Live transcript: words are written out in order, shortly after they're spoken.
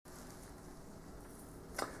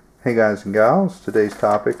Hey guys and gals, today's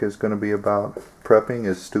topic is going to be about prepping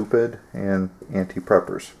is stupid and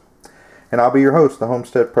anti-preppers. And I'll be your host, the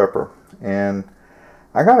Homestead Prepper. And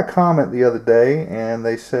I got a comment the other day and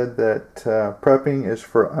they said that prepping is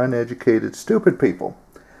for uneducated, stupid people.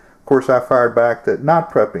 Of course, I fired back that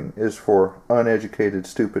not prepping is for uneducated,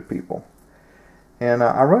 stupid people. And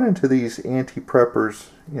I run into these anti-preppers,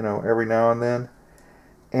 every now and then,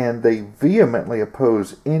 and they vehemently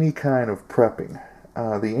oppose any kind of prepping.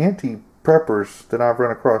 The anti-preppers that I've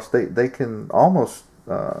run across, they can almost,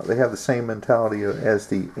 they have the same mentality as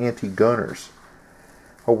the anti-gunners.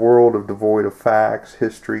 A world devoid of facts,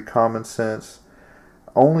 history, common sense.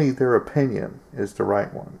 Only their opinion is the right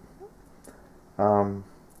one.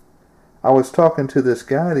 I was talking to this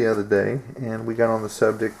guy the other day, and we got on the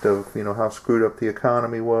subject of, how screwed up the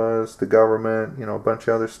economy was, the government, a bunch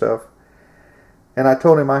of other stuff. And I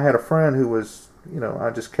told him I had a friend who was, I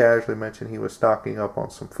just casually mentioned he was stocking up on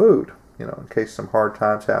some food, in case some hard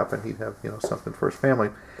times happen, he'd have, something for his family.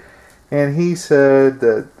 And he said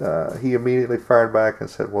that he immediately fired back and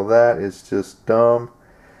said, well, that is just dumb,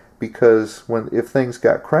 because if things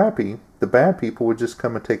got crappy, the bad people would just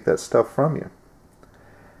come and take that stuff from you.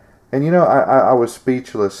 And, I was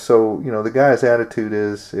speechless. So, the guy's attitude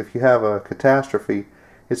is, if you have a catastrophe,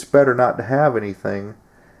 it's better not to have anything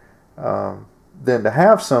than to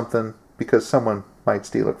have something, because someone might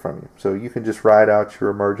steal it from you. So you can just ride out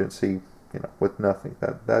your emergency, with nothing.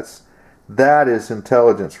 That is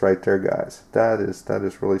intelligence right there, guys. That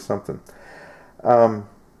is really something. The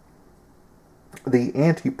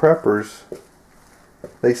anti-preppers,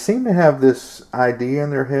 they seem to have this idea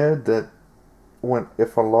in their head that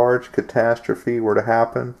if a large catastrophe were to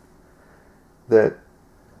happen, that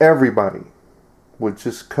everybody would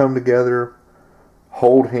just come together,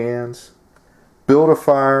 hold hands, build a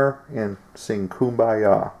fire, and sing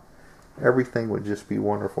Kumbaya. Everything would just be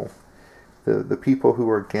wonderful. The people who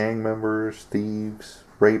are gang members, thieves,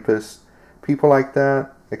 rapists, people like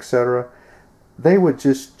that, etc., they would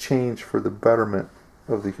just change for the betterment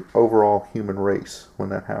of the overall human race when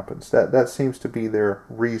that happens. That seems to be their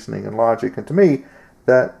reasoning and logic, and to me,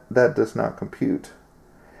 that does not compute.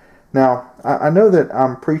 Now, I know that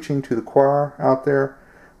I'm preaching to the choir out there,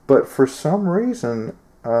 but for some reason,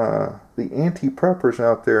 the anti-preppers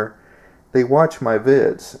out there, they watch my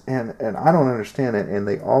vids, and I don't understand it, and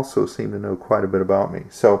they also seem to know quite a bit about me.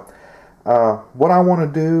 So what I want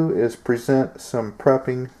to do is present some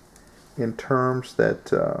prepping in terms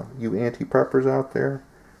that you anti-preppers out there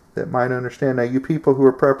that might understand. Now, you people who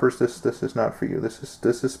are preppers, this is not for you. This is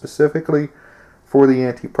specifically for the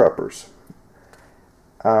anti-preppers.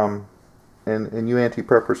 And you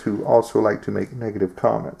anti-preppers who also like to make negative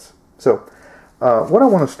comments. So what I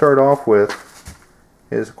want to start off with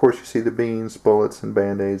is, of course, you see the beans, bullets, and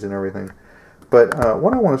Band-Aids and everything. But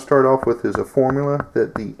what I want to start off with is a formula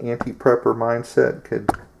that the anti-prepper mindset could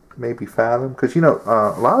maybe fathom. Because, a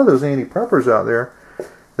lot of those anti-preppers out there,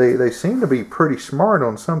 they seem to be pretty smart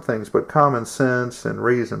on some things, but common sense and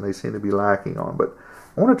reason they seem to be lacking on. But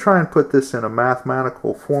I want to try and put this in a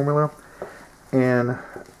mathematical formula and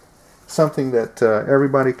something that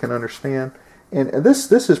everybody can understand. And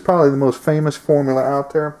this is probably the most famous formula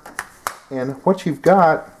out there. And what you've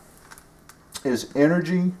got is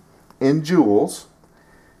energy in joules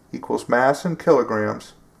equals mass in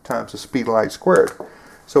kilograms times the speed of light squared.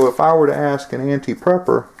 So if I were to ask an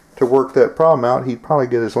anti-prepper to work that problem out, he'd probably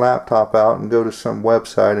get his laptop out and go to some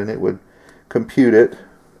website and it would compute it.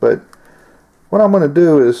 But what I'm going to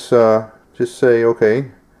do is just say,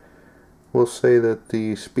 okay, we'll say that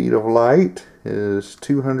the speed of light is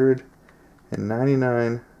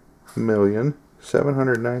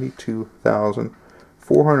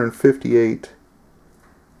 299,792,458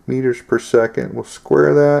 meters per second. We'll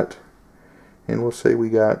square that, and we'll say we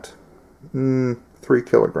got 3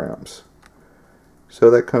 kilograms.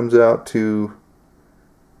 So that comes out to,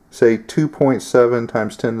 say, 2.7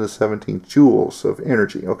 times 10 to the 17th joules of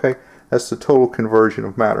energy. Okay, that's the total conversion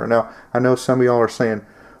of matter. Now, I know some of y'all are saying,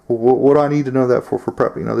 well, what do I need to know that for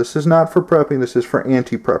prepping? Now, this is not for prepping. This is for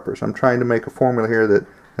anti-preppers. I'm trying to make a formula here that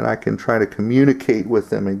I can try to communicate with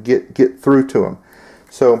them and get through to them.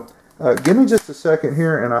 So give me just a second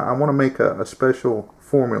here, and I want to make a special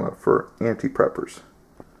formula for anti-preppers.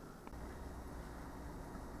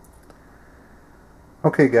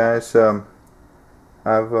 Okay, guys, I've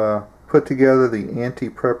put together the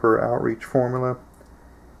anti-prepper outreach formula,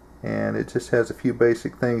 and it just has a few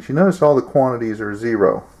basic things. You notice all the quantities are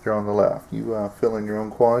zero. They're on the left. You fill in your own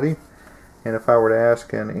quantity, and if I were to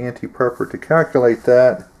ask an anti-prepper to calculate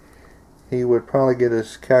that, he would probably get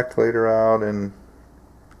his calculator out and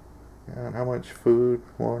how much food,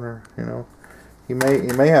 water, He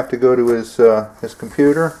may have to go to his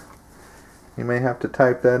computer. He may have to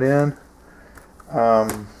type that in.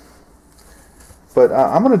 But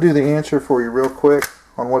I'm going to do the answer for you real quick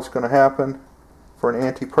on what's going to happen for an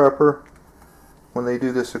anti-prepper when they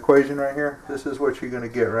do this equation right here. This is what you're going to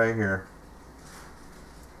get right here.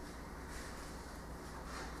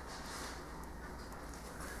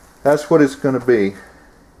 That's what it's going to be.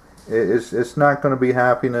 It's not going to be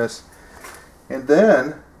happiness. And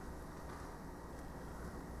then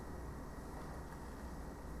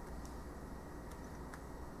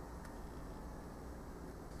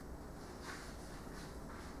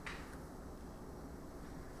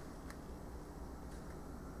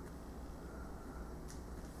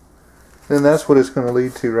that's what it's going to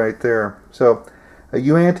lead to right there. So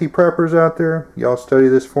you anti-preppers out there, y'all study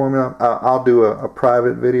this formula. I'll do a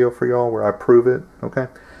private video for y'all where I prove it. Okay.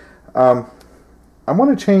 I'm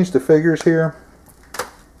going to change the figures here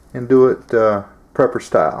and do it prepper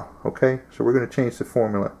style. Okay. So we're going to change the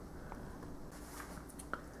formula.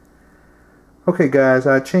 Okay guys,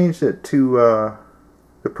 I changed it to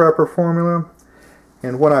the prepper formula.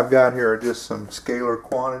 And what I've got here are just some scalar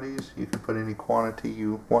quantities. You can put any quantity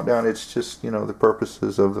you want down. It's just, you know, the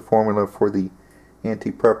purposes of the formula for the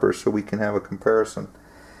anti-preppers so we can have a comparison.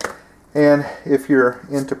 And if you're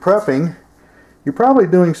into prepping, you're probably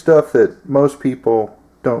doing stuff that most people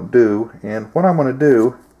don't do. And what I'm going to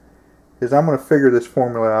do is I'm going to figure this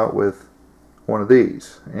formula out with one of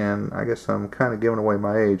these. And I guess I'm kind of giving away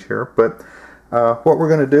my age here. But what we're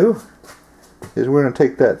going to do is we're going to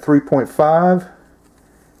take that 3.5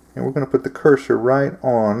 and we're going to put the cursor right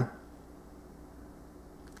on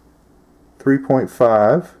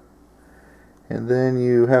 3.5, and then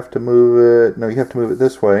you have to move it, no, you have to move it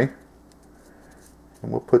this way,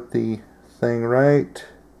 and we'll put the thing right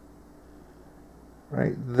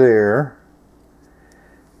there.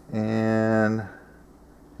 And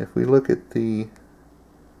if we look at the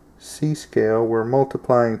C scale, we're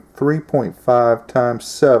multiplying 3.5 times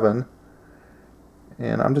 7.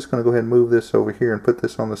 And I'm just going to go ahead and move this over here and put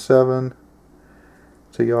this on the 7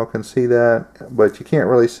 so y'all can see that, but you can't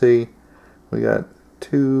really see. We got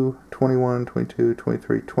 2, 21, 22,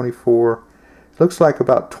 23, 24. It looks like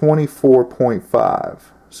about 24.5.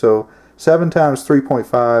 So 7 times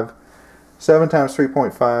 3.5. 7 times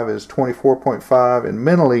 3.5 is 24.5. And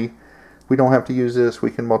mentally, we don't have to use this. We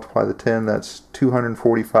can multiply the 10. That's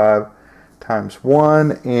 245 times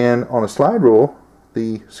 1. And on a slide rule,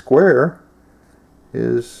 the square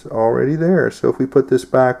is already there. So if we put this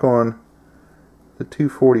back on the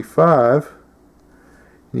 245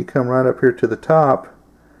 and you come right up here to the top,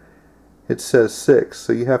 it says 6.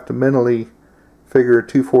 So you have to mentally figure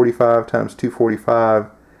 245 times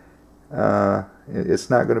 245. It's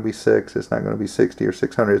not going to be 6, it's not going to be 60 or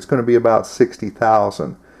 600, it's going to be about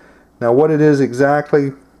 60,000. Now what it is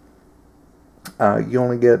exactly, you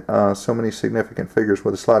only get so many significant figures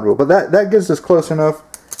with a slide rule, but that gets us close enough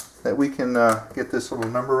that we can get this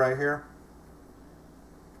little number right here.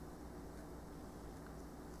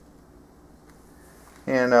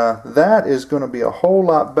 And that is going to be a whole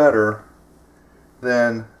lot better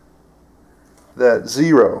than that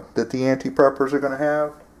 0 that the anti-preppers are going to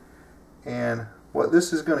have. And what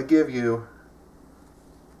this is going to give you,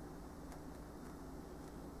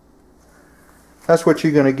 that's what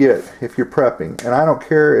you're going to get if you're prepping. And I don't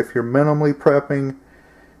care if you're minimally prepping.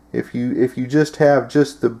 If you just have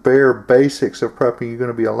just the bare basics of prepping, you're going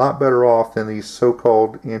to be a lot better off than these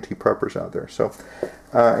so-called anti-preppers out there. So,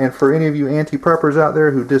 and for any of you anti-preppers out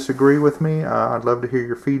there who disagree with me, I'd love to hear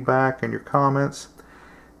your feedback and your comments.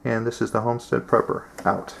 And this is the Homestead Prepper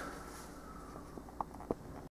out.